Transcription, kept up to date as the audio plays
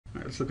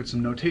let's look at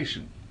some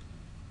notation.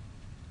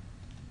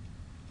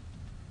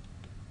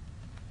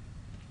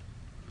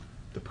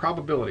 The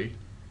probability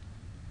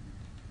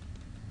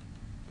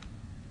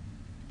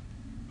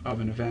of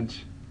an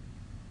event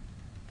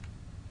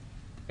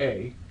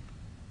A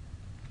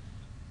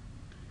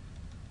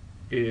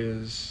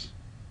is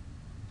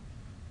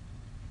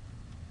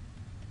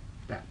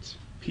that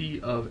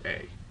P of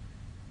A,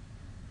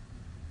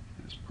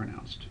 as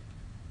pronounced.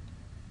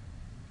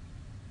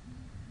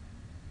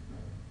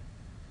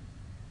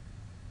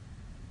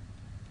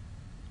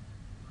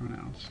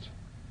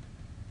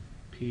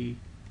 P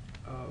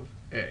of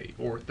A,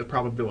 or the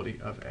probability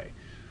of A.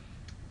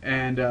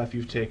 And if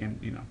you've taken,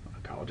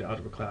 a college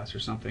algebra class or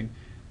something,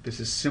 this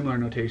is similar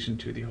notation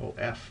to the whole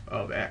f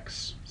of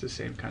x. It's the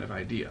same kind of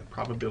idea.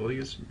 Probability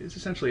is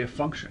essentially a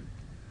function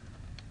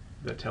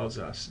that tells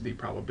us the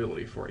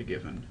probability for a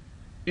given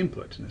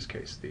input, in this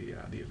case, the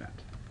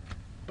event.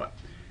 But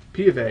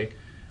P of A,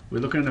 we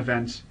look at an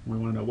event, and we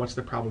want to know what's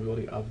the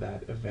probability of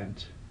that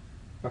event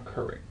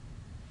occurring.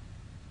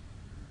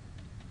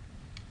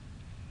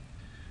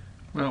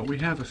 Well, we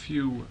have a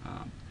few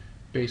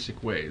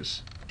basic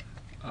ways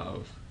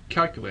of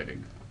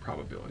calculating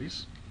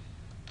probabilities.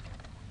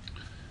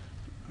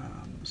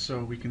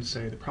 So we can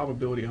say the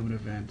probability of an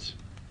event,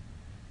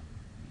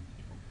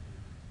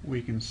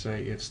 we can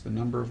say it's the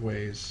number of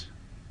ways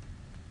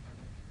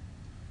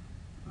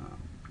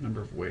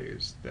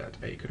that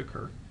A could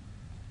occur,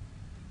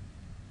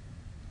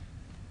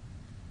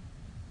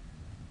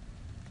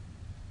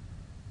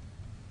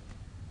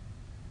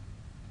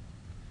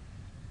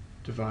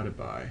 divided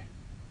by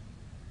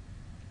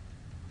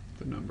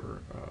the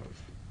number of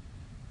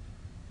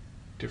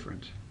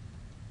different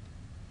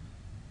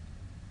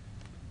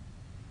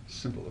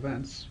simple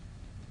events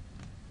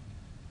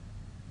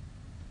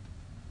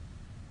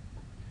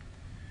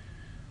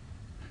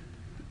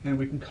and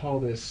we can call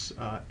this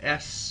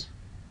S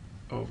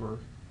over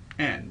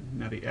N.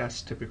 Now the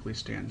S typically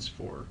stands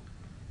for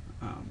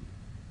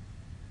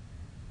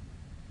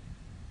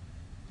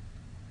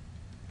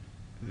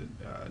the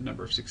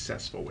number of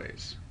successful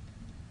ways.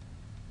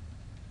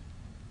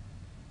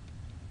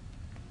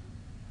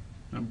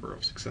 Number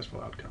of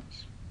successful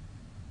outcomes.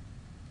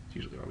 It's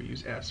usually why we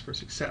use S for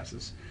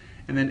successes.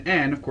 And then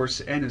N, of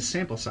course, N is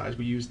sample size.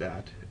 We used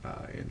that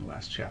in the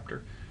last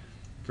chapter.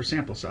 For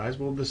sample size,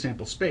 well, the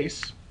sample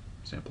space,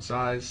 sample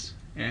size,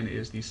 N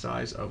is the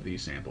size of the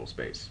sample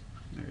space.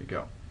 There you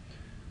go.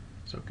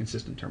 So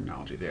consistent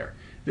terminology there.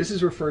 This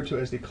is referred to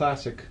as the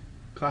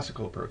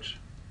classical approach.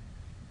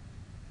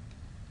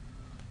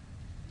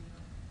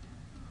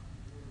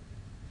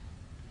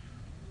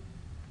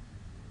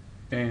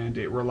 And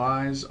it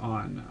relies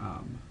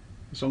on,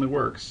 this only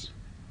works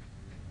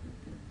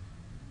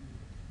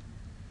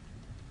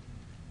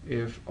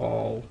if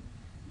all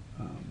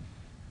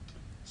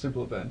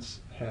simple events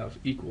have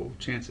equal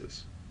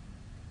chances.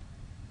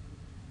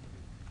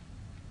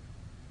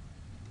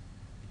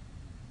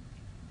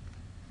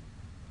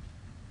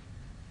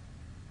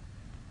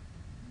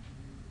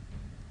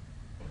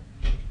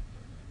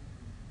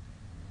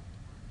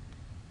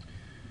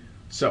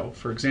 So,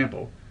 for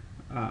example,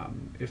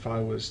 if I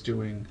was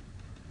doing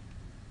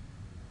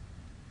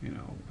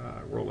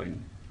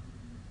rolling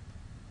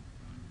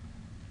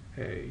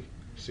a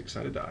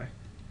six-sided die.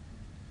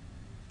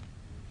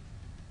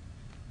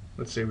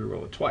 Let's say we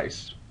roll it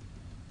twice,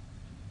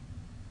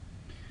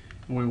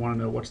 and we want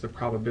to know what's the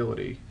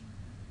probability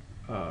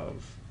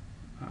of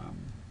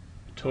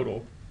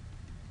total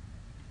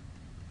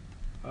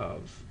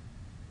of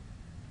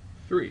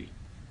 3.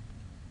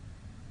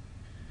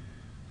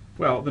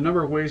 Well, the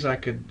number of ways I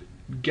could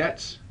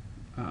get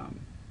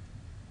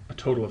a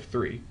total of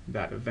 3,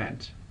 that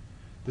event,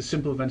 the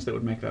simple events that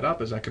would make that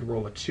up is I could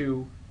roll a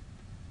 2,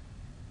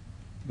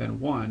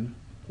 then 1,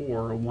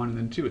 or a 1 and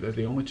then 2. They're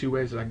the only two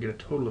ways that I can get a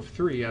total of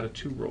 3 out of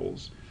 2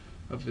 rolls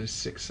of this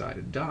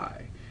six-sided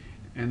die.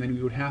 And then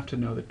we would have to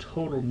know the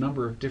total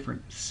number of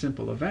different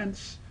simple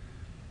events.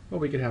 Well,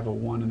 we could have a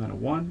 1 and then a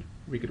 1.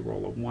 We could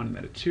roll a 1 and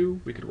then a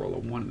 2. We could roll a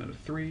 1 and then a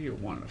 3, a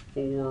 1 and a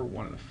 4,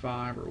 1 and a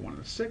 5, or a 1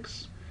 and a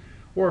 6.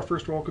 Or our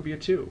first roll could be a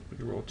 2. We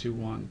could roll 2,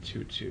 1,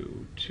 2,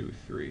 2, 2,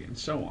 3, and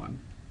so on.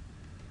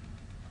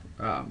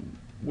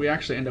 We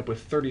actually end up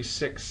with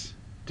 36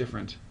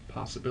 different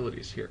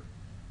possibilities here.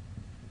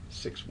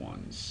 6,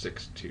 1,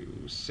 6,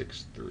 2,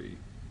 6, 3,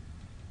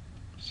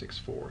 6,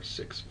 4,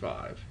 6,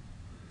 5,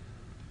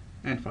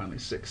 and finally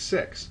 6,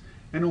 6.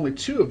 And only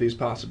 2 of these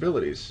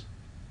possibilities,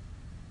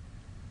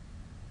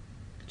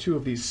 2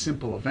 of these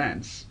simple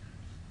events,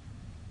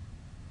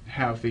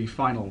 have the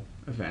final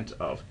event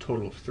of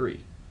total of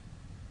 3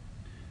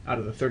 out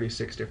of the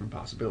 36 different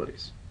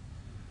possibilities.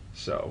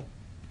 So,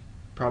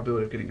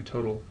 probability of getting a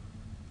total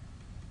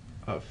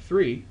of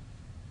 3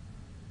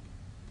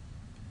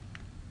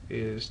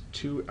 is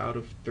 2 out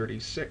of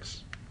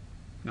 36.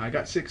 Now I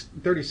got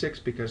 36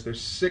 because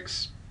there's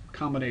 6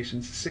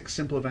 combinations, 6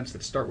 simple events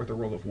that start with a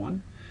roll of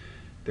 1.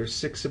 There's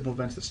 6 simple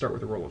events that start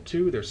with a roll of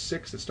 2. There's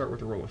 6 that start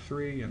with a roll of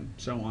 3, and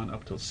so on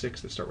up till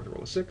 6 that start with a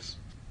roll of 6.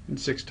 And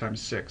 6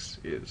 times 6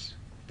 is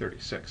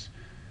 36.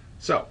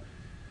 So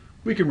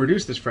we can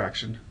reduce this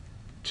fraction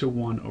to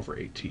 1 over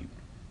 18.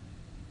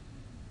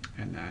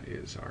 And that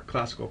is our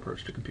classical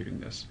approach to computing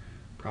this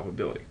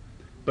probability.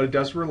 But it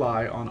does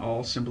rely on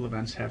all simple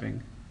events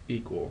having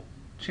equal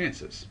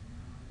chances.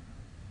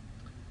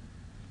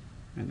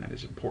 And that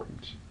is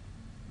important.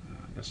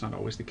 That's not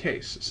always the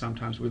case.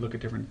 Sometimes we look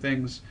at different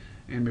things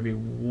and maybe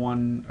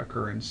one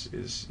occurrence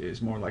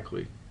is more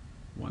likely,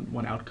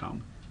 one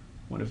outcome,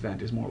 one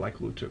event is more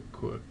likely to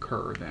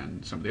occur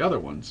than some of the other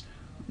ones.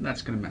 And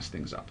that's going to mess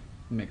things up.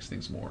 It makes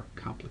things more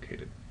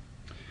complicated.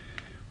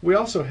 We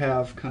also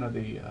have kind of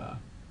the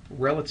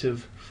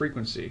relative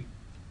frequency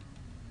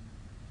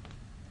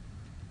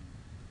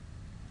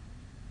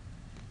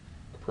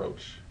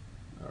approach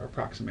or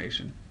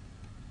approximation.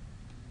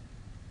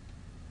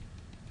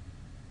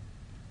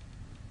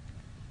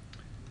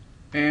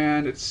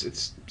 And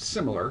it's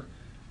similar.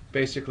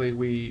 Basically,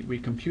 we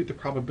compute the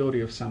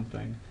probability of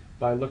something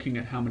by looking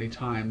at how many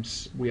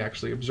times we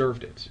actually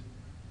observed it.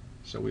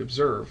 So we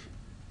observe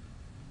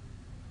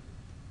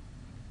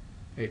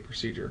a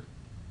procedure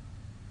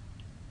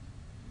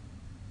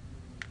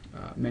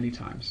many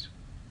times.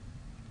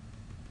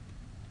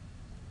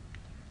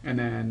 And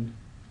then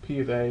P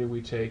of A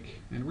we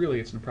take, and really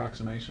it's an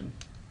approximation.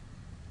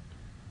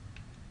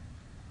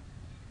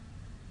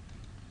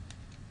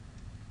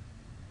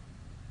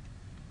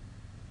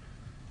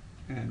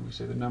 And we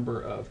say the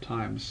number of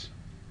times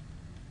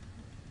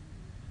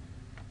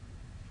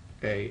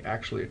A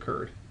actually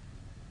occurred.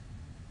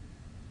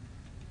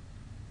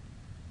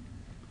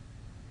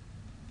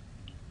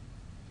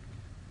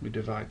 We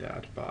divide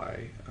that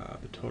by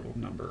the total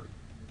number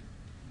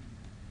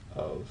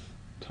of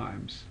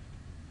times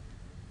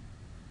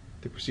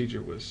the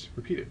procedure was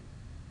repeated.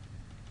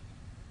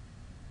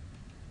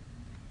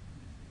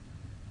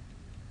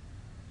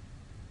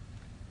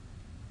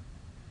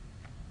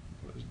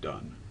 Was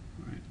done,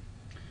 right?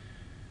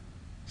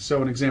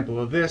 So an example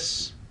of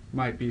this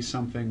might be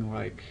something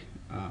like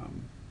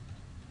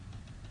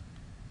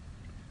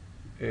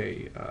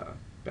a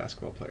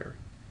basketball player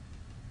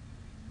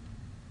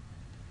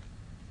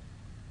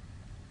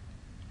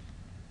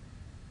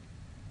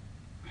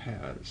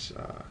has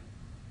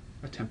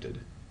attempted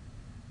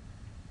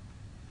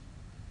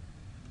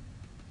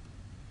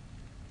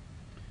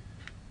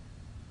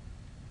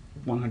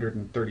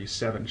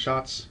 .137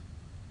 shots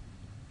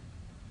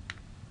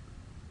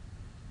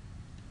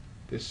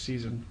this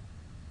season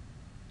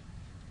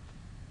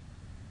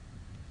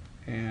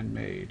and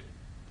made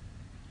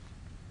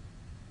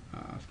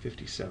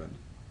 57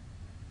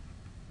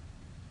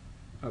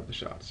 of the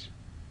shots.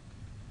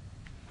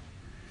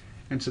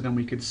 And so then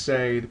we could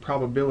say the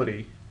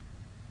probability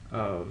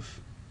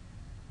of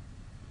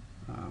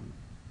a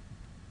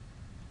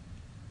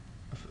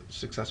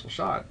successful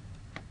shot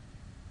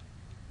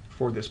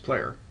for this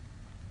player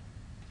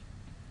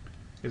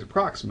is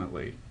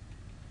approximately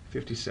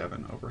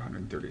 57 over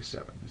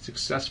 137. A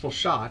successful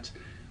shot,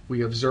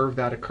 we observe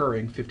that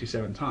occurring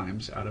 57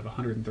 times out of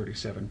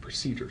 137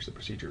 procedures. The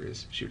procedure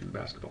is shooting the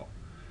basketball.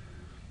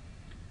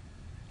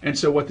 And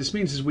so what this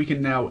means is we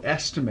can now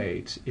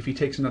estimate, if he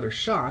takes another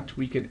shot,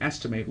 we can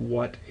estimate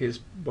what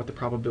the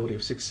probability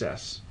of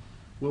success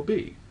will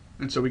be.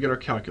 And so we get our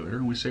calculator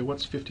and we say,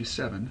 what's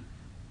 57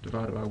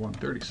 divided by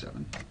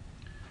 137?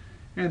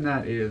 And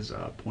that is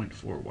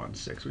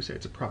 0.416. We say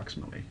it's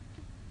approximately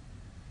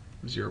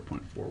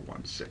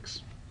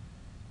 0.416.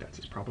 That's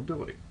its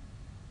probability.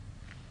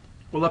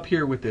 Well, up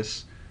here with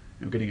this,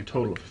 getting a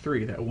total of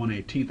 3, that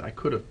 1/18th, I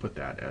could have put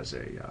that as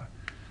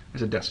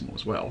a decimal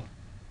as well.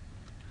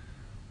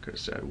 Could have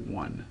said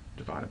 1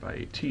 divided by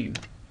 18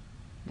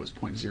 was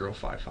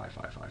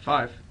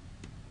 0.055555.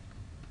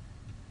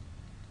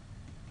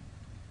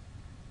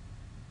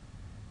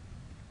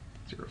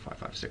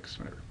 .0556,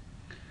 whatever.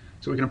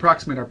 So we can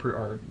approximate our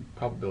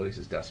probabilities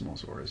as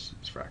decimals or as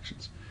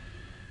fractions.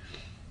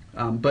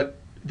 But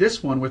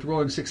this one with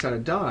rolling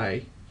 6-sided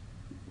die,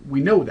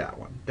 we know that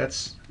one.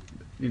 That's,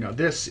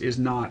 this is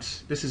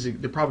not,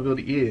 the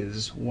probability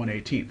is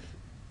 1/18th.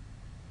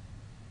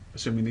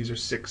 Assuming these are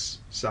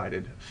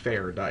 6-sided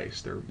fair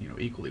dice, they're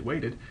equally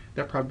weighted,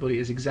 that probability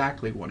is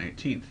exactly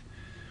 1/18th.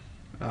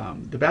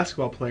 The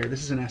basketball player,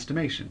 this is an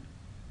estimation.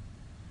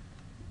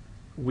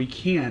 We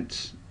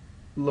can't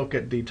look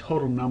at the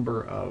total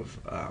number of,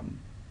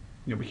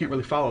 we can't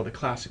really follow the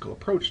classical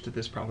approach to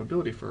this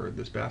probability for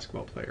this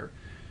basketball player.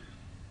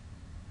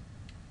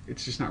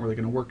 It's just not really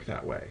going to work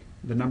that way.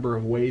 The number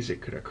of ways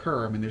it could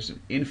occur, there's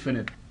an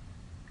infinite,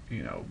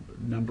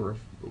 number of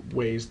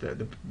ways that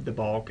the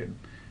ball could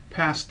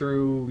pass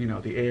through,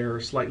 the air,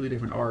 slightly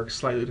different arcs,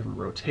 slightly different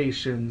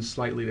rotations,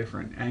 slightly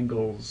different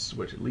angles,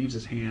 which it leaves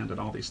his hand, and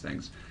all these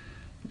things.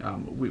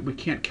 We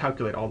can't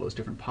calculate all those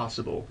different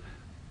possible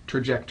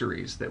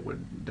trajectories that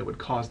would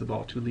cause the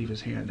ball to leave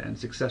his hand and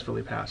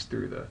successfully pass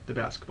through the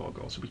basketball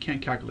goal. So we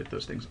can't calculate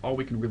those things. All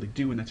we can really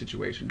do in that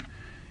situation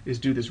is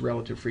do this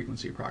relative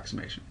frequency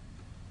approximation.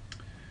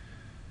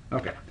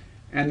 Okay,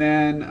 and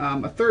then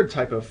a third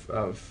type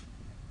of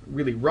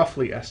really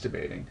roughly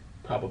estimating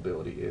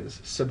probability is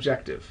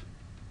subjective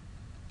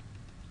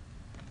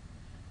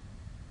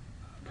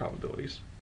probabilities.